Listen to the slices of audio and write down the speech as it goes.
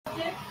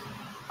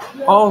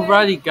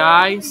Alrighty,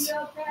 guys,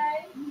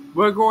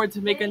 we're going to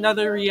make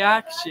another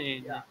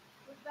reaction.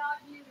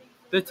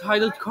 The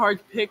title card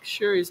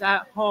picture is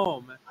at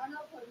home,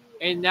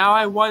 and now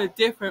I want a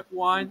different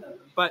one,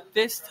 but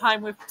this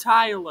time with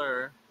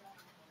Tyler.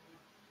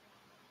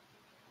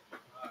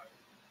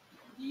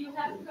 Do you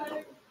have a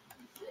cutter? You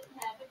shouldn't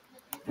have it.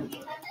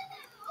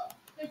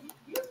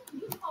 Because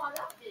you caught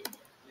up, didn't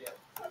you?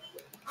 Yeah.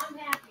 I'm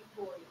happy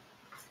for you.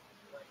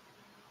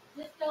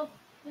 Just don't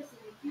listen.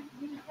 If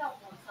you need help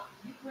on something,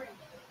 you bring it,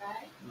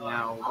 okay?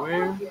 Now I'll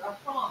where? help you, I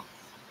promise.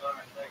 All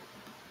right, thanks.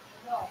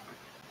 Go.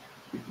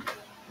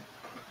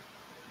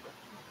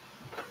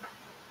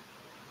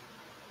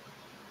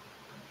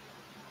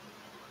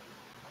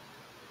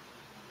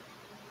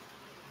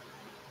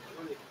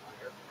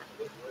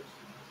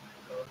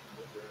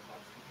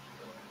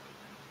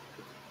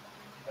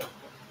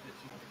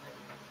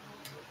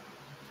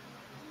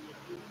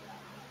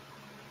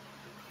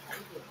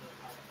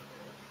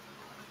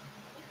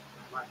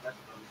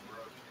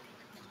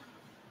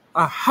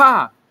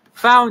 Aha!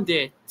 Found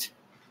it!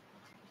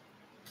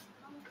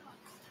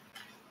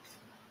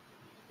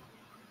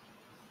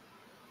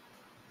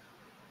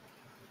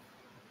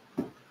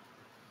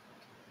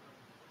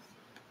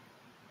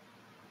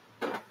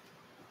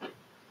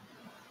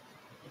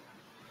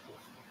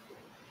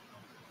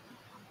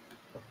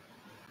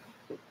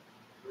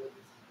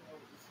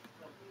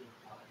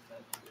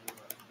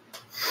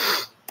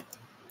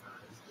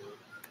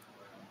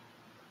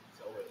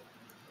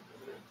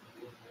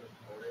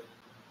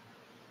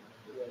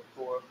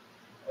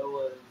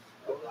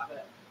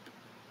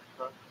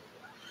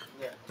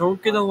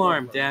 Don't get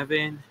alarmed,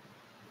 Davin.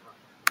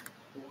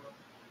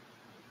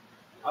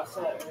 I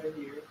sat right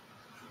here.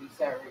 You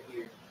sat right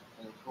here.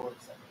 And the cord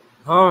sat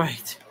right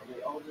Alright. here.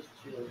 I'll just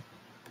chill.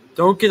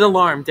 Don't get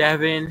alarmed,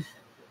 Davin.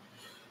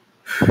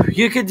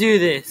 You can do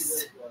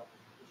this.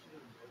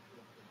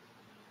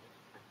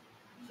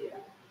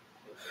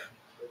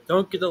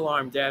 Don't get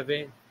alarmed,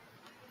 Davin.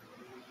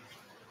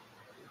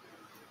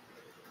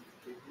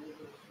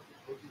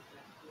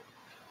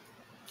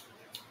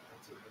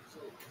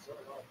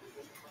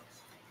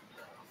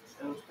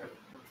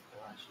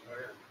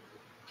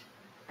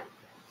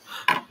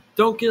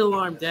 Don't get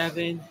alarmed,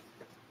 Davin.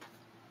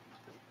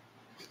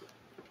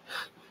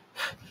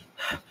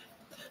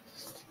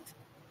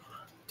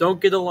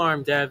 Don't get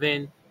alarmed,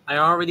 Davin. I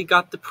already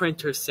got the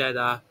printer set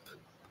up.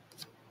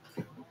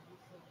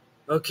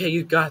 Okay,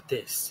 you got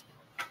this.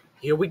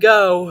 Here we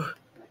go.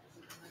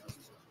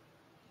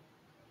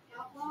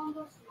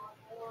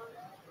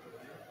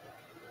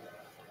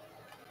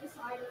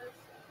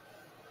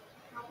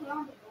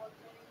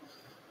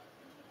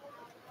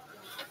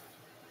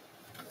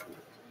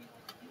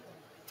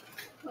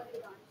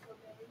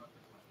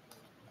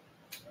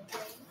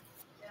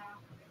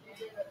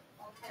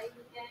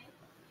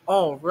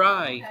 All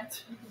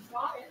right.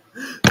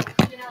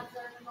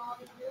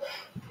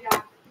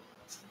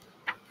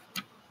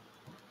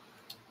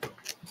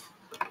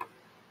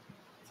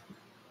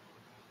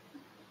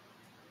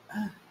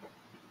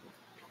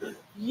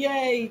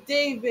 Yay,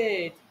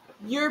 David!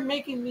 You're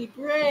making me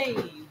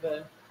brave.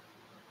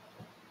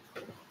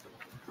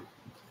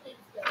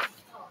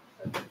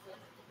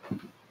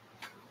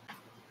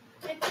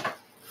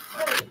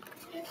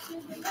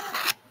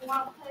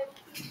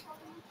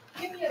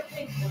 Give me a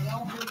pink one.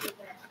 I'll move it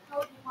there.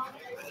 Oh, you want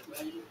it,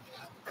 please?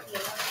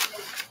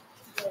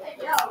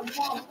 Yeah, you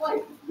want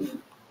one?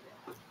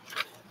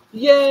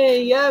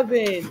 Yay,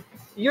 Evan!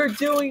 You're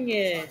doing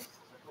it.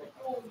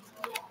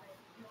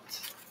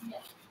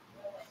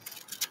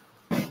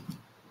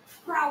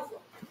 Browser.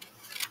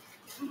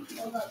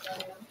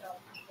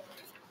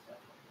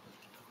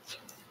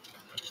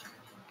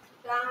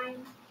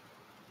 Dime.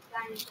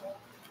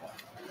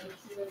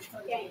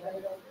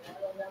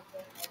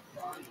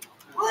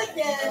 What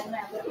the?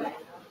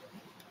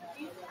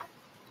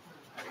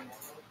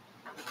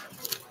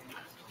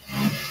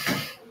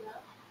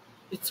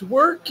 It's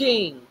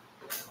working.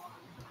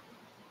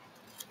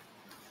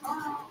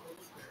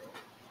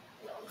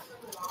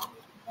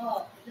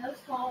 Oh, this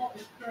call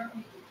is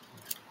currently.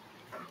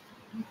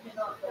 You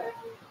cannot go.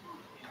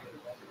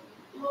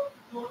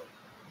 Look,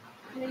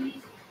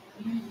 please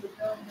use the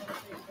government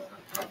system.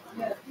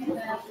 You have 2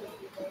 passes.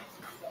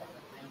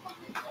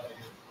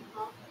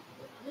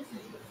 This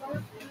is the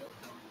first thing.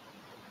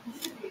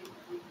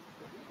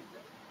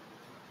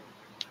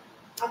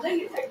 I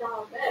think you take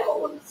down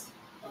bells.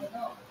 I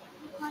know.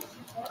 I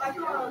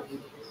can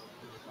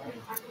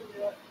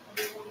do it.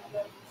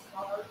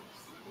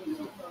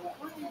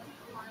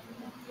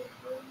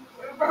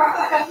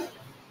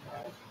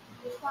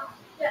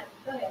 Yeah,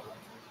 go ahead.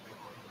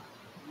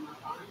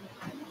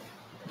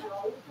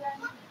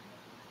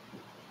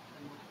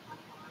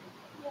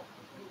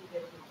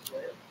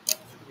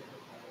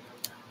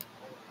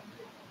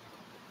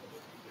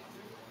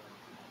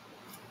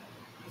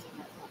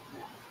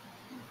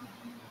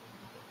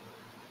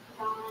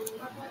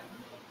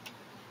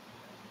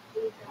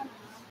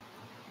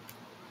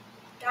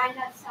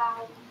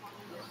 Dinosaur.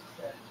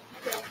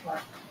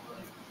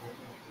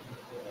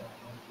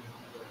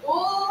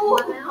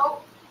 What now?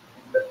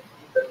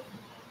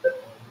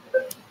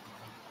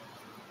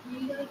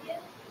 You gonna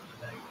get?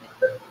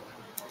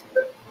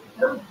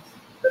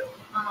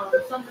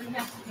 Somebody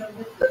has to go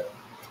with you.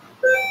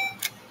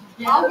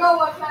 Yeah. I'll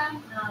go with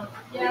him.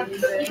 Yeah,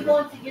 he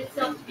wants to get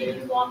something.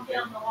 Can you walk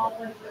down the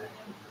hallway with him?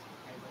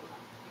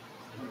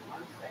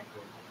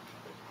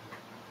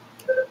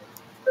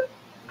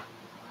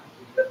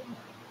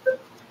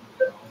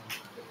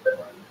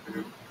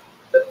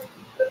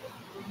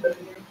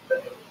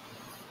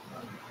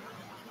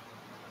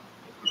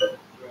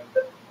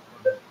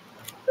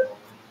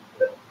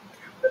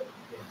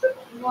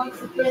 He wants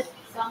to get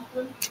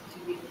something.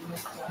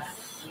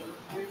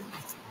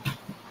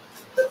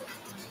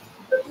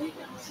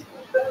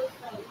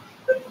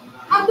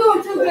 I'm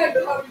doing too good,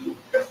 Cody.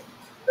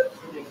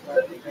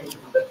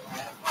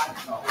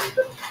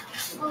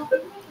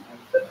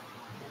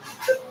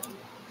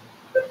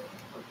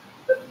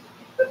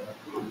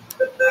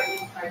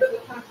 Alright,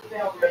 what time's the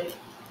bell ring?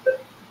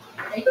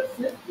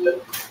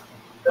 8:50?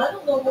 I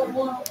don't know what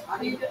one,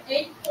 either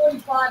 8:45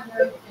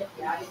 or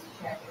 8:50, I didn't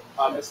check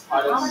it. Miss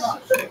I'm Titus.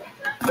 not sure.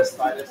 Miss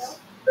Titus.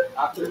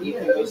 After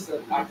Ethan goes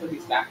to, after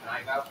he's back, can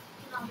I go?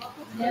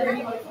 Then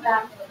he goes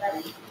back to that.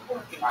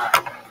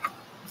 Alright.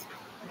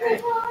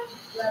 Okay.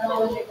 Let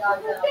all you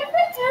guys know.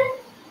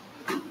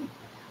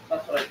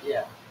 That's what I,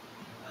 yeah.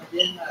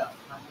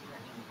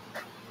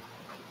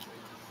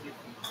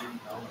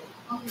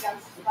 Oh, you got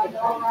like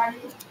already.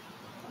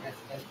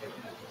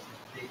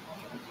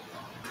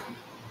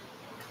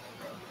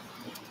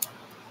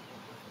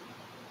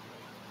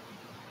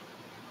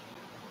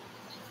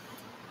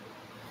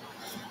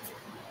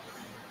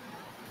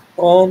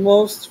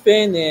 Almost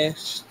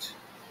finished.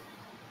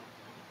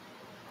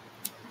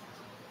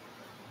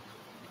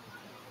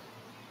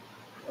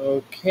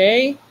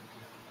 Okay.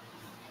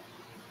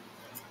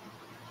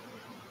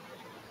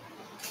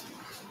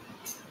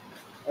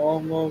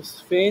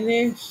 Almost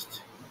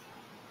finished.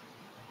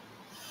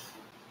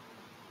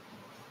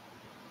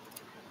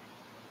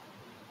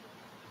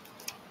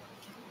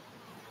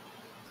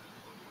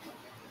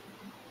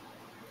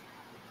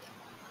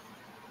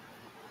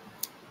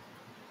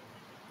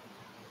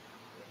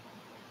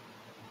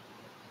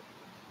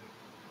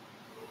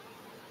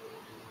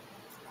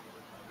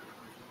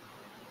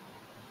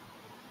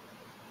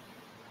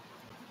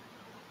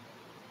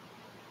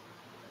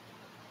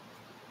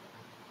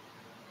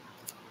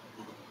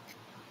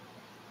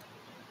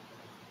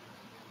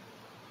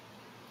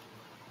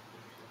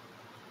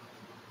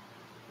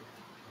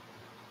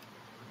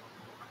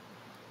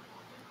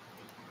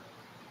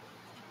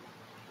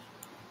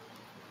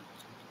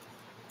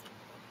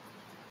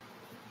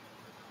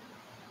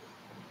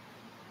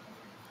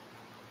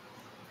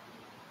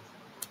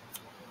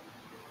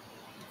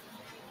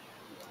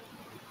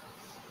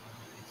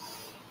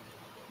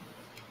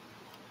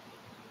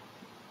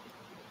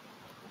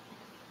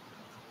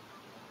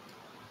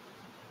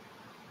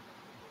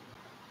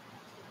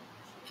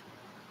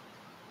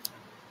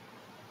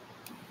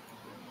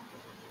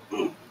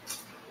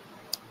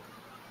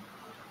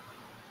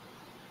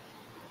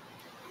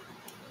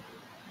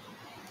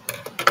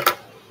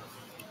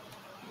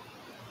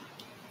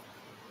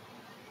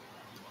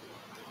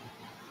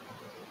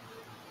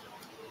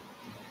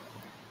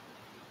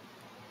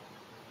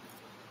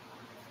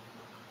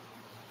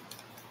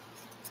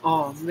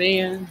 Oh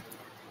man.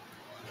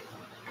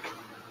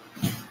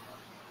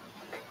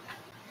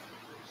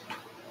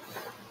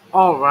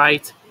 All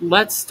right,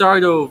 let's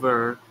start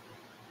over.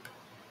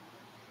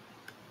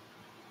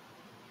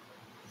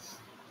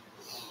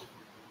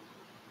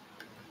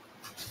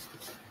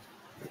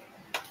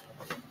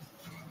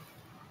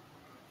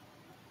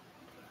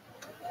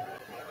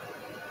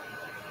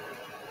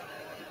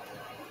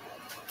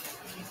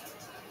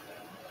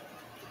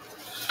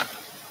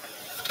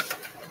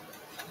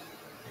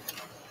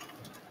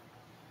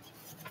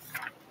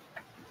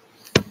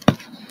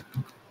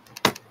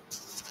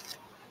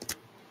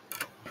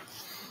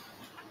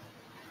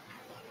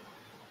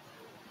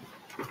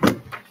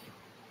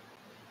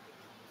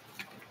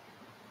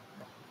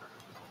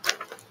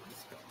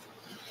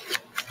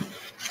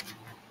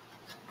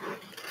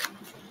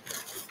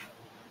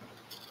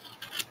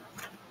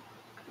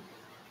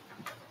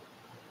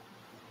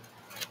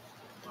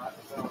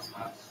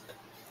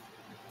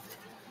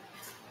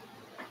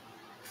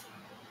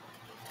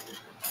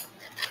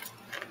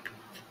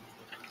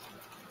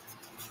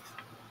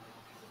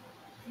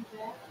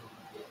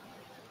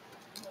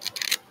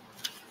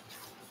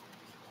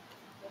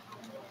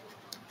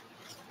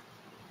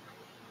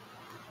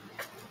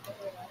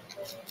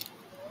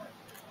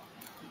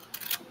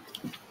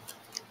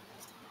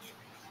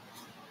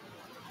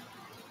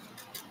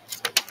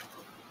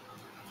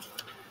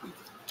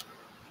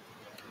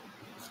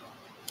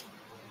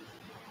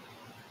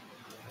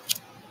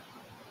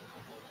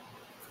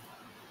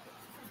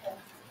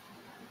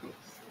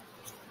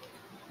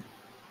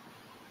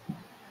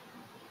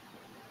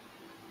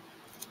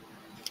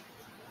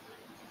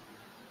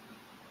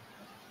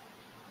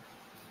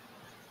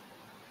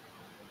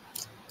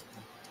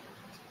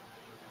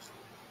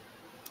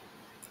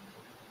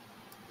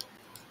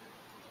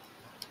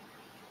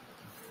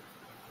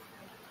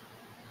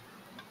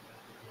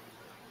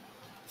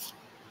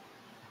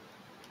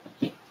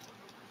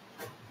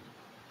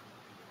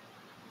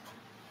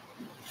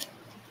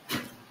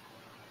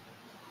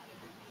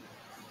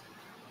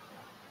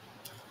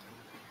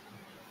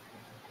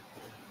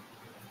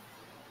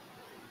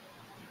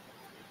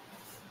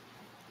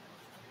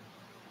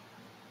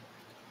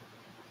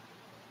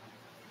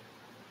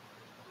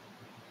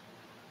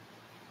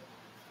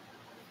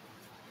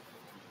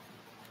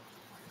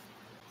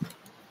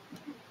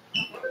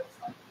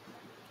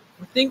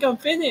 think I'm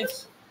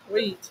finished.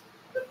 Wait,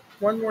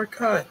 one more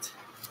cut.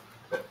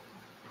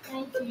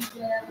 Thank you,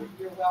 Deb.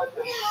 You're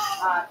welcome.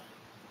 I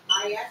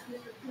asked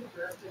Mr.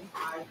 Cooper, since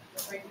I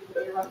afraid he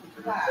would interrupt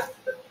the class,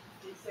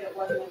 he said it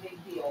wasn't a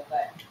big deal,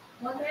 but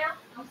What now?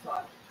 I'm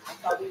sorry. I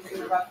thought we was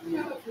interrupting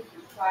Mr.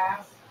 Cooper's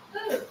class,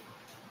 Who?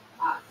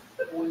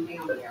 going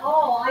down there.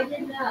 Oh, I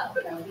didn't know.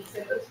 No, he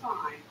said it was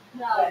fine,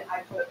 No. but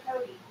I told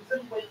Cody,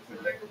 because he waits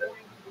until the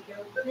morning to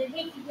go. Then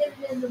he can get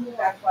it in the morning.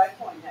 That's why I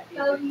told him that.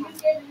 So you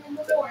get it in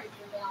the morning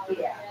for now.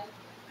 Yeah.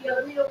 Okay?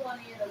 Yeah, we don't want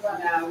to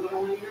interrupt. No, we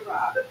don't want to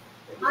interrupt.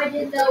 I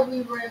didn't know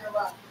we were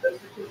interrupting.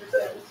 Mr. Cooper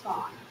said it was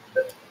fine.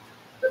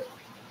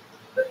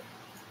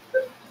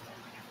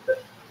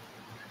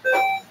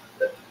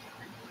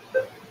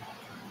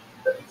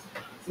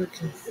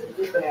 Okay.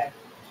 He said,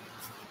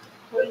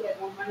 Cody had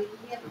more money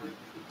than him,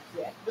 he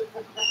said.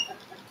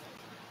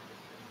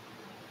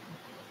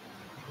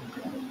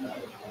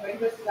 But he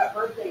must have got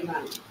birthday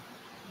money.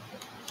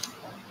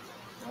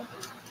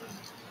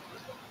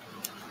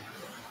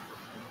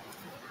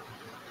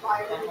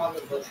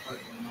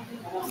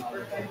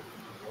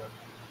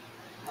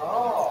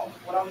 Oh,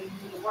 what do we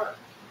do to work?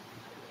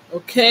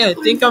 Okay, I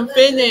think I'm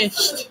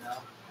finished.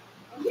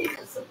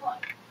 That's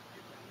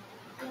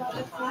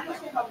nice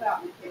to help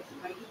out in the kitchen.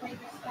 Don't you think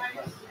it's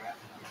nice?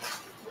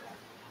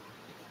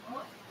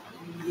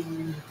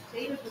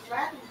 David was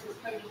rapping this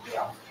Cody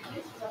Gill.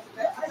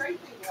 That's a great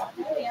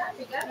thing. Hey, I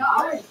think No,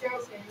 I was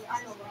joking.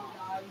 I know what he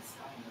does.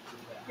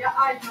 Yeah,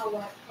 I know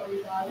what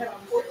Cody does.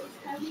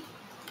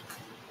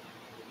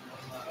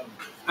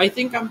 I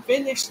think I'm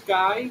finished,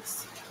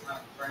 guys.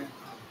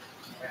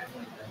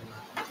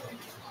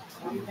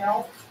 Want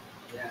help?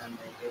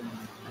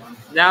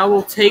 Now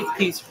we'll take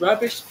these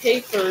rubbish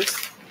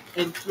papers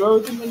and throw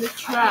them in the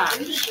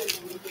trash.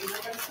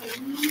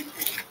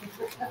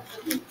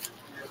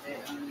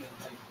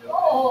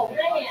 Oh,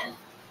 man.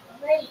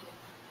 Wait.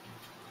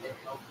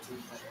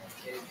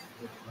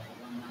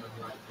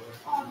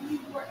 Oh, you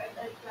were at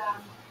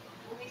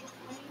Wayne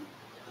Queen?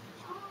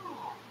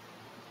 Oh.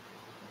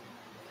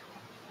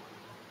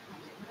 I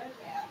didn't know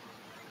that.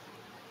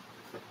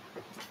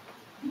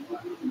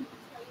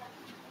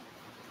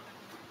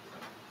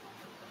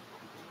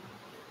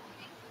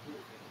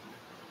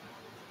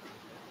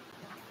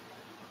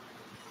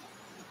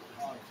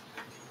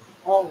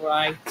 All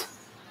right.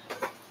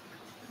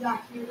 Yeah,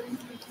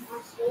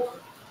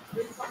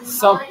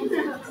 So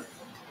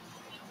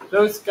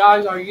those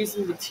guys are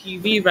using the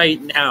TV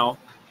right now.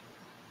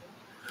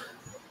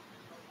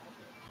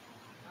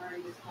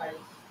 Alright, this place.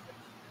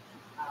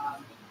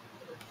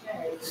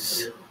 Okay,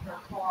 this is her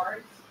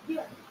cards.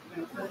 Yeah.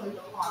 I'm gonna put them in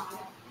the pocket.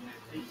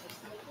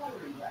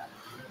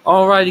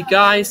 Alrighty,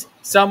 guys.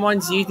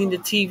 Someone's using the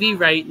TV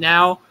right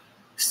now,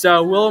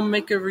 so we'll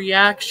make a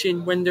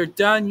reaction when they're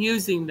done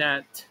using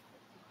that.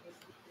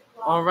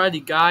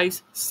 Alrighty,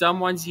 guys.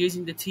 Someone's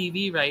using the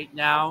TV right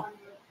now,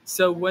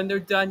 so when they're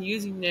done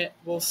using it,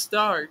 we'll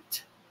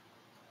start.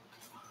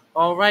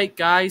 Alright,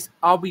 guys.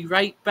 I'll be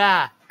right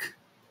back.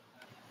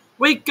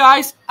 Wait,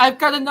 guys. I've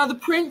got another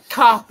print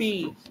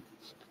copy.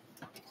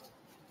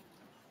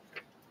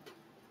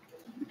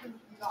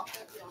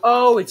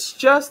 Oh, it's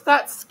just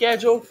that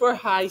schedule for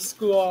high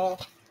school.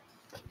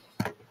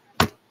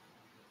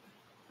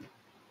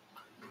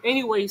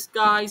 Anyways,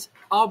 guys,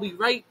 I'll be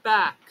right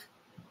back.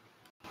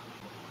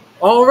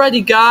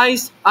 Alrighty,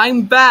 guys,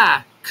 I'm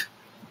back.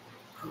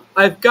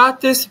 I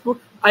got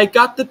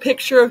the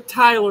picture of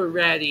Tyler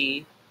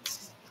ready.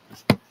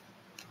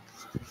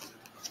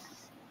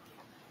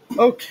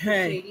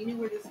 Okay, Do you know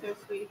where this goes,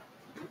 sweetie?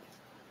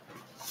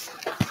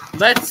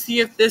 let's see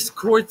if this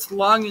cord's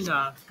long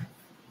enough.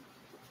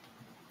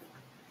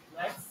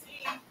 Let's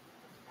see.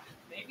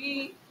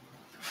 Maybe.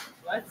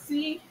 Let's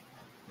see.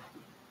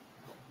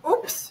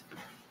 Oops.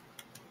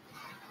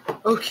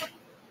 Okay.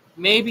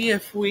 Maybe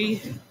if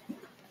we.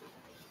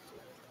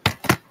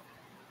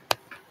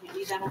 You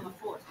leave that on the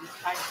floor. So it's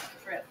tight to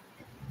the trip.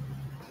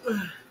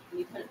 Can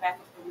you put it back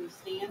up where we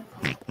stand?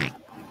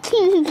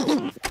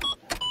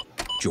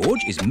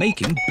 George is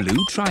making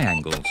blue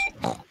triangles.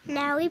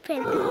 Now we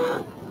print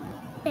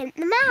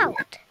them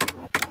out.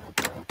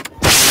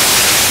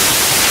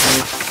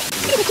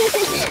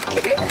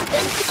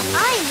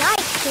 I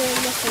like doing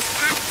Mrs.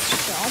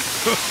 Cat's job.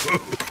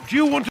 Do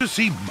you want to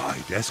see my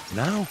desk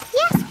now?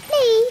 Yes,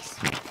 please.